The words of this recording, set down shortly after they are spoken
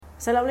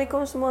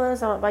Assalamualaikum semua,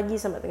 selamat pagi,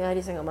 selamat tengah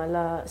hari,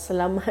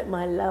 selamat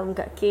malam.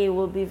 Kak K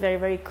will be very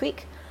very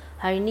quick.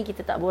 Hari ni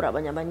kita tak borak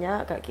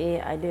banyak-banyak. Kak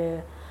K ada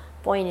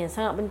poin yang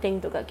sangat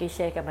penting untuk Kak K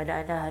sharekan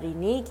pada anda hari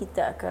ni.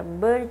 Kita akan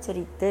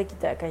bercerita,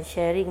 kita akan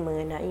sharing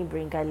mengenai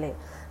brain colour.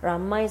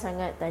 Ramai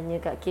sangat tanya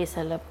Kak K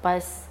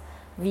selepas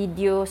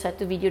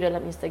satu video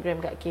dalam Instagram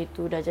Kak K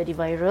tu dah jadi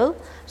viral.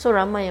 So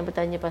ramai yang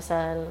bertanya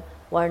pasal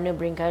warna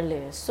brain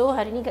colour. So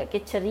hari ni Kak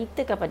K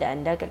ceritakan pada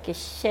anda, Kak K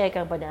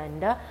sharekan pada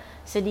anda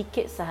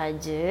sedikit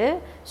sahaja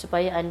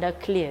supaya anda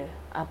clear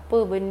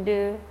apa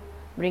benda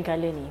brain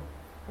colour ni.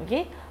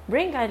 Okay?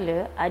 Brain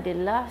colour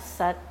adalah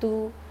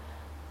satu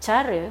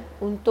cara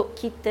untuk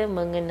kita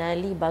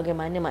mengenali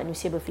bagaimana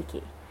manusia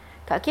berfikir.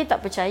 Kak K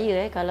tak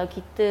percaya kalau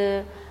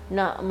kita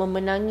nak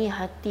memenangi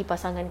hati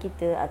pasangan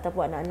kita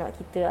ataupun anak-anak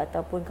kita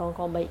ataupun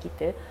kawan-kawan baik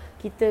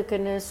kita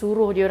kena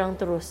suruh dia orang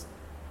terus.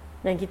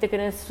 Dan kita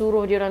kena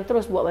suruh dia orang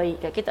terus buat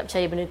baik. Kak K tak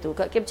percaya benda tu.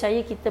 Kak K percaya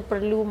kita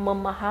perlu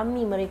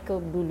memahami mereka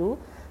dulu,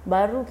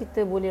 baru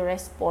kita boleh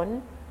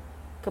respon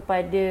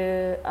kepada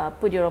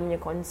apa dia orang punya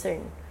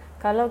concern.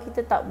 Kalau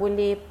kita tak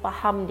boleh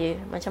faham dia,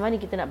 macam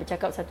mana kita nak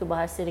bercakap satu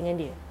bahasa dengan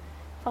dia?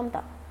 Faham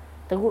tak?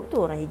 Teruk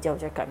tu orang hijau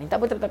cakap ni. Tak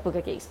apa,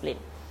 Kak K explain.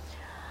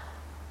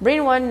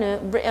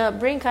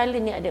 Brain colour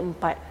ni ada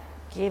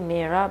 4. Okay,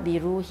 merah,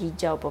 biru,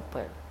 hijau,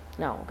 purple.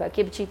 Now, Kak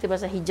K bercerita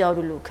pasal hijau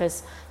dulu,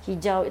 because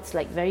hijau it's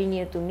like very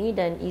near to me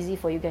dan easy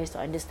for you guys to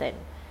understand.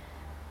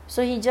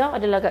 So hijau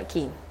adalah Kak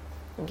K.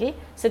 Okay,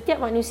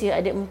 setiap manusia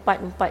ada 4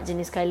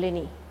 jenis colour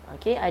ni.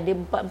 Okay, ada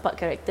 4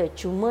 karakter.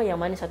 Cuma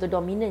yang mana satu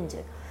dominan je.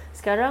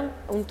 Sekarang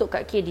untuk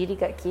Kak K, diri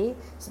Kak K,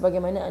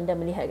 sebagaimana anda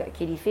melihat Kak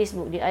K di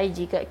Facebook, di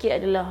IG, Kak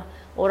K adalah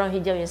orang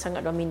hijau yang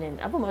sangat dominan.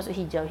 Apa maksud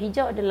hijau?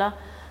 Hijau adalah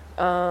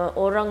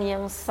orang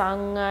yang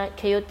sangat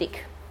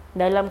chaotic.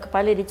 Dalam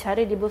kepala dia,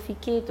 cara dia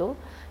berfikir tu,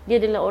 dia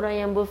adalah orang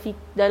yang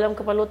dalam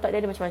kepala otak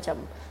dia ada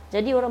macam-macam.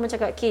 Jadi orang macam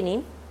Kak K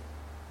ni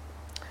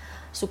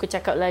suka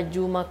cakap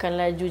laju,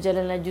 makan laju,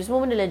 jalan laju,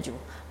 semua benda laju.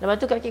 Lepas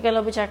tu Kak K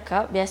kalau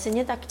bercakap,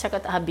 biasanya tak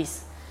cakap tak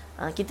habis.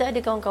 Kita ada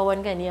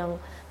kawan-kawan kan yang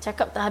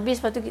cakap tak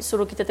habis, lepas tu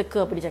suruh kita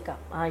teka apa dia cakap.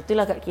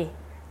 Itulah Kak K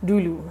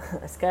dulu.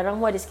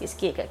 Sekarang pun ada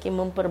sikit-sikit Kak K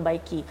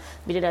memperbaiki.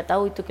 Bila dah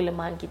tahu itu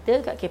kelemahan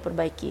kita, Kak K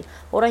perbaiki.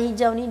 Orang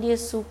hijau ni dia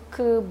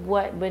suka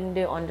buat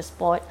benda on the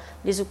spot.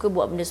 Dia suka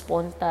buat benda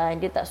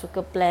spontan. Dia tak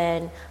suka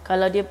plan.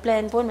 Kalau dia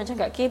plan pun macam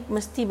Kak K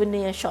mesti benda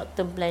yang short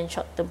term plan.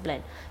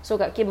 So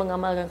Kak K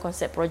mengamalkan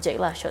konsep projek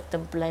lah, short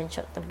term plan.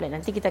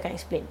 Nanti kita akan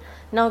explain.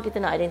 Now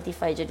kita nak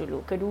identify je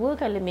dulu. Kedua,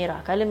 colour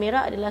merah. Colour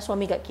merah adalah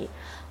suami Kak K.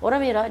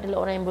 Orang merah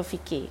adalah orang yang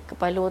berfikir.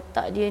 Kepala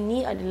otak dia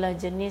ni adalah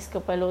jenis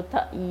kepala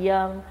otak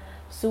yang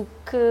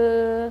suka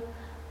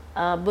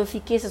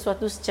berfikir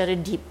sesuatu secara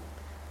deep.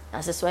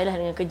 Sesuai lah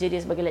dengan kerja dia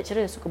sebagai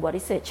lecturer, suka buat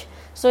research.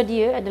 So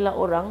dia adalah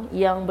orang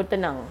yang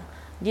bertenang.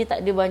 Dia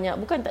tak ada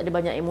banyak, bukan tak ada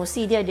banyak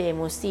emosi, dia ada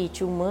emosi,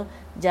 cuma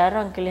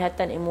jarang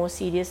kelihatan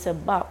emosi dia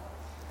sebab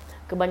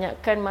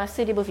kebanyakan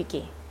masa dia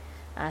berfikir.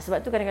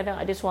 Sebab tu kadang-kadang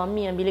ada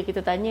suami yang bila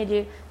kita tanya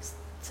dia,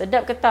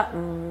 sedap ke tak?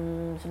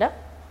 Sedap?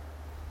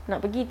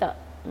 Nak pergi tak?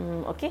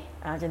 Okey?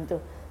 Macam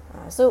tu.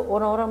 So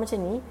orang-orang macam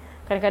ni,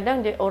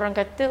 kadang-kadang orang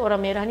kata orang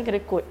merah ni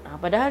kedekut.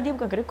 Padahal dia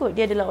bukan kedekut,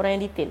 dia adalah orang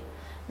yang detail.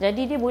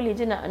 Jadi dia boleh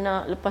je nak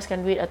lepaskan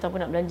duit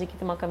ataupun nak belanja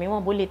kita makan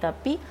mewah, boleh,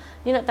 tapi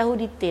dia nak tahu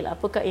detail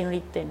apakah in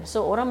return.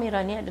 So orang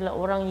merah ni adalah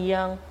orang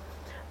yang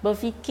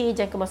berfikir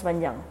jangka masa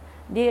panjang.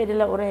 Dia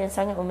adalah orang yang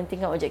sangat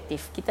mementingkan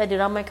objektif. Kita ada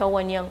ramai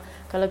kawan yang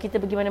kalau kita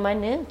pergi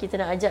mana-mana,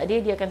 kita nak ajak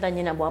dia akan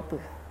tanya nak buat apa,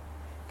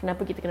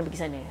 kenapa kita kena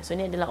pergi sana. So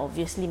ni adalah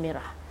obviously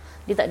merah.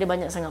 Dia tak ada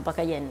banyak sangat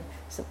pakaian.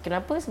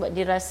 Kenapa? Sebab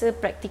dia rasa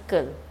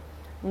praktikal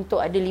untuk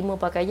ada 5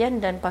 pakaian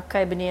dan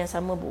pakai benda yang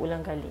sama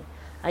berulang kali.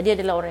 Dia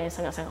adalah orang yang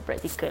sangat-sangat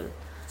praktikal.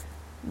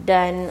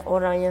 Dan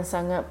orang yang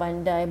sangat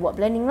pandai buat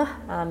planning lah,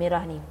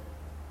 merah ni.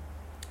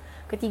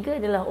 Ketiga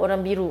adalah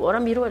orang biru.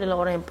 Orang biru adalah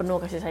orang yang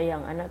penuh kasih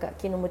sayang. Anak Kak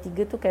K nombor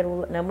 3 tu,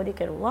 nama dia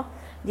Kaler.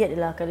 Dia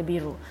adalah colour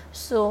biru.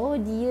 So,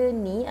 dia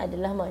ni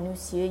adalah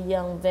manusia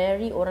yang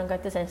very, orang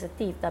kata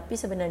sensitif. Tapi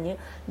sebenarnya,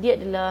 dia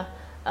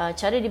adalah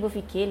cara dia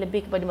berfikir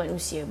lebih kepada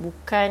manusia,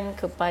 bukan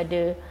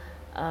kepada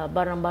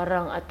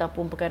barang-barang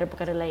ataupun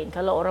perkara-perkara lain.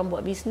 Kalau orang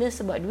buat bisnes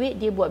sebab duit,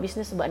 dia buat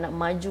bisnes sebab nak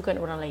majukan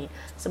orang lain,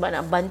 sebab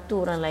nak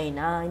bantu orang lain.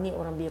 Ini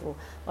orang biru.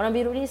 Orang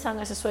biru ni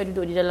sangat sesuai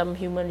duduk di dalam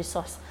human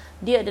resource.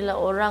 Dia adalah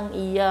orang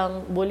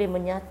yang boleh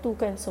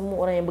menyatukan semua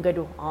orang yang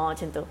bergaduh.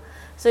 Macam tu.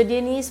 So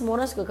dia ni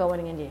semua orang suka kawan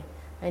dengan dia.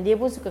 Dan dia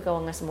pun suka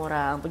kawan dengan semua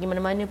orang. Pergi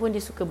mana-mana pun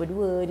dia suka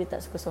berdua, dia tak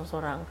suka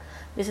seorang-seorang.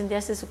 Dia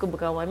sentiasa suka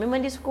berkawan. Memang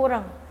dia suka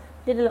orang.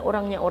 Dia adalah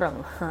orangnya orang.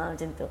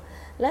 Macam tu.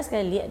 Last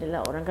kali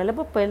adalah orang colour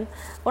purple.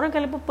 Orang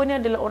colour purple ni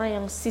adalah orang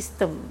yang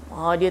sistem.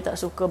 Dia tak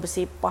suka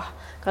bersepah.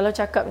 Kalau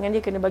cakap dengan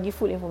dia, kena bagi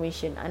full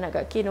information. Anak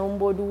Kak K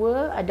nombor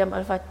 2, Adam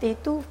Al-Fatih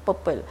tu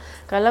purple.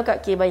 Kalau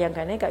Kak K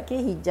bayangkan, Kak K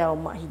hijau,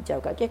 mak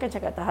hijau. Kak K akan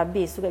cakap tak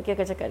habis. So Kak K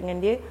akan cakap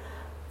dengan dia,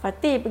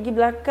 Fatih pergi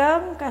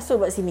belakang, kasut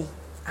buat sini.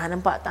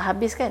 Nampak tak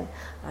habis kan?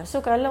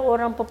 So kalau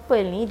orang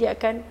purple ni, dia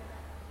akan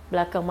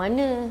belakang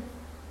mana,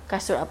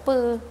 kasut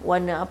apa,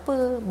 warna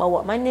apa, bawa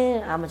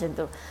mana, macam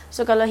tu.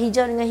 So kalau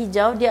hijau dengan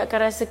hijau, dia akan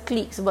rasa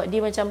klik sebab dia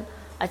macam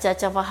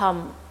acah-acah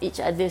faham each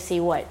other say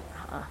what.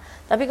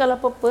 Tapi kalau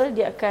purple,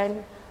 dia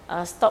akan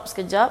stop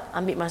sekejap,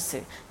 ambil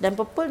masa. Dan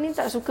purple ni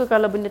tak suka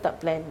kalau benda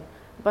tak plan.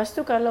 Lepas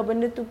tu kalau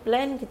benda tu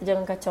plan, kita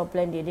jangan kacau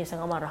plan dia, dia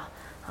sangat marah.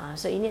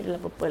 So ini adalah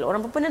purple.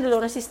 Orang purple ni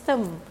adalah orang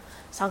sistem.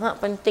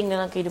 Sangat penting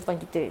dalam kehidupan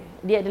kita.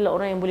 Dia adalah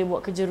orang yang boleh buat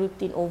kerja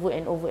rutin over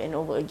and over and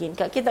over again.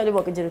 Kak K tak boleh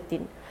buat kerja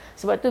rutin.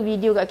 Sebab tu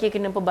video Kak K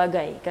kena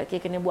pelbagai. Kak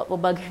K kena buat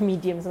pelbagai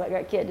medium. Sebab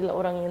Kak K adalah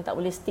orang yang tak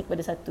boleh stick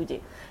pada satu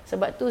je.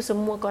 Sebab tu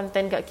semua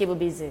konten Kak K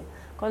berbeza.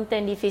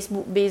 Konten di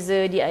Facebook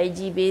beza, di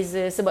IG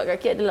beza. Sebab Kak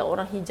K adalah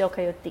orang hijau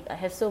chaotic. I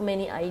have so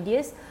many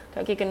ideas.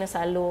 Kak K kena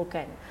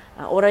salurkan.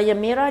 Orang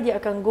yang merah, dia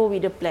akan go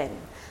with the plan.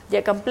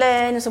 Dia akan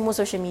plan semua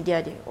social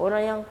media dia.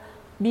 Orang yang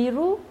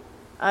biru,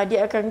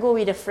 dia akan go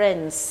with the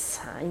friends.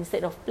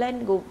 Instead of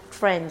plan, go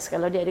friends.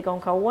 Kalau dia ada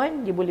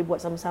kawan-kawan, dia boleh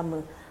buat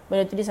sama-sama.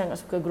 Benda tu dia sangat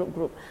suka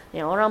group-group.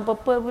 Yang orang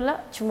purple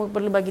pula, cuma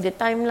perlu bagi dia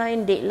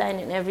timeline,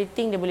 deadline and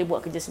everything, dia boleh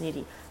buat kerja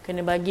sendiri.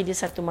 Kena bagi dia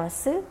satu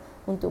masa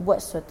untuk buat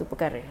suatu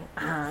perkara.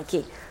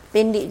 Okay.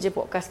 Pendek je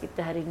podcast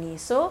kita hari ni.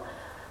 So,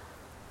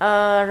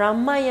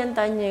 ramai yang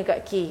tanya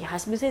Kak K,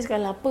 husband saya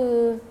sekarang apa?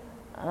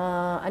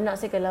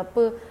 Anak saya kalau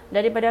apa.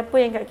 Daripada apa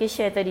yang Kak K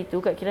share tadi tu,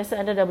 Kak K rasa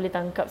anda dah boleh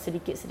tangkap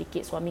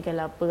sedikit-sedikit suami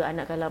kalau apa,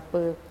 anak kalau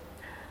apa,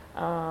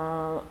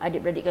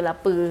 adik-beradik kalau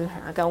apa,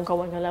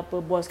 kawan-kawan kalau apa,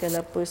 bos kalau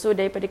apa. So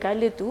daripada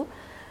Kaler tu,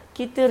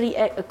 kita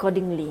react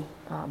accordingly.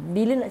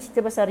 Bila nak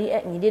cerita pasal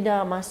react ni, dia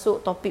dah masuk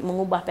topik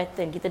mengubah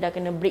pattern. Kita dah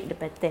kena break the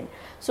pattern.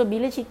 So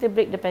bila cerita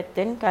break the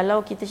pattern,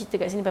 kalau kita cerita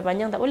kat sini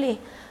panjang tak boleh.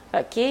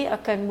 Kak K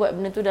akan buat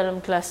benda tu dalam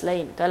kelas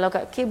lain. Kalau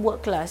Kak K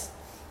buat kelas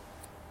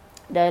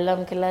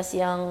dalam kelas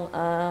yang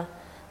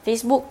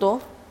Facebook tu,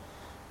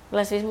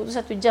 kelas Facebook tu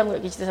 1 jam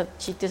kita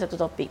cerita satu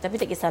topik.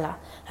 Tapi tak kisahlah.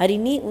 Hari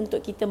ni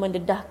untuk kita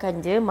mendedahkan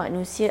je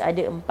manusia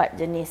ada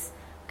 4 jenis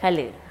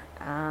Kaler.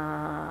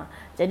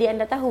 Jadi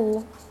anda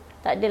tahu,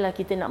 tak adalah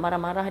kita nak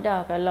marah-marah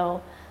dah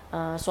kalau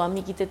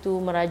suami kita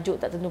tu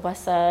merajuk tak tentu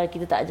pasal,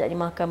 kita tak ajak dia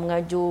makan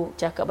mengajuk,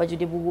 cakap baju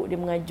dia buruk dia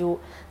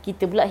mengajuk,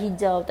 kita pula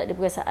hijau tak ada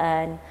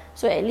perasaan.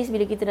 So at least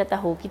bila kita dah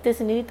tahu, kita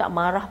sendiri tak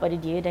marah pada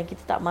dia dan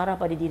kita tak marah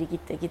pada diri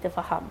kita. Kita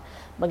faham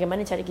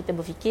bagaimana cara kita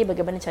berfikir,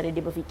 bagaimana cara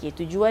dia berfikir.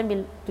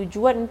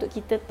 Tujuan untuk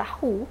kita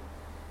tahu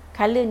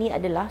Kaler ni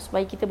adalah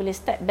supaya kita boleh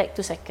step back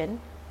to second,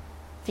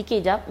 fikir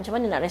jap macam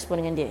mana nak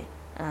respon dengan dia.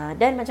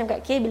 Dan macam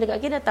Kak K, bila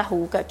Kak K dah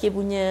tahu Kak K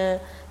punya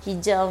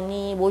hijau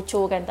ni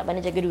bocor kan, tak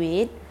pandai jaga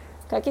duit,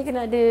 Kak K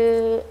kena ada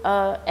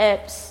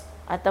apps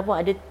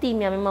ataupun ada team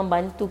yang memang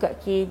bantu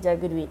Kak K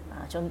jaga duit.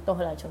 Contoh.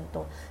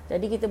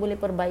 Jadi kita boleh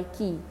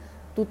perbaiki,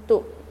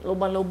 tutup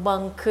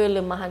lubang-lubang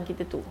kelemahan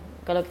kita tu.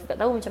 Kalau kita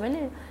tak tahu macam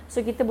mana,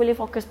 so kita boleh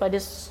fokus pada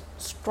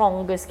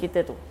strongest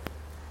kita tu.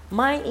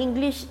 My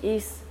English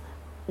is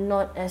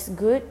not as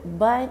good,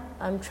 but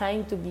I'm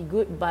trying to be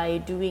good by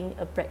doing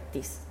a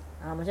practice.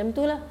 Macam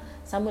tu lah.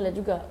 Samalah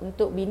juga,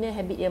 untuk bina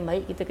habit yang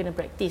baik, kita kena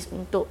praktis.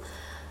 Untuk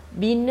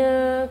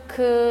bina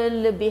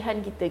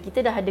kelebihan kita,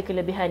 kita dah ada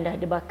kelebihan, dah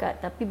ada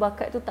bakat, tapi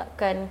bakat tu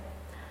takkan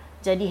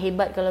jadi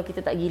hebat kalau kita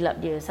tak gilap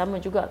dia.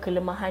 Sama juga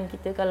kelemahan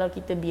kita, kalau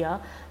kita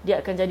biar,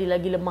 dia akan jadi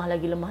lagi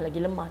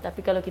lemah. Tapi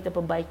kalau kita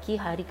perbaiki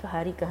hari ke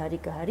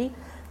hari,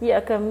 dia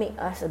akan make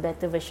us a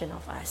better version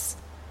of us.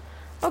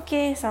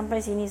 Okay, sampai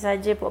sini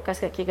saja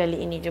podcast Kak K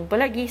kali ini. Jumpa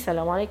lagi.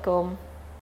 Assalamualaikum.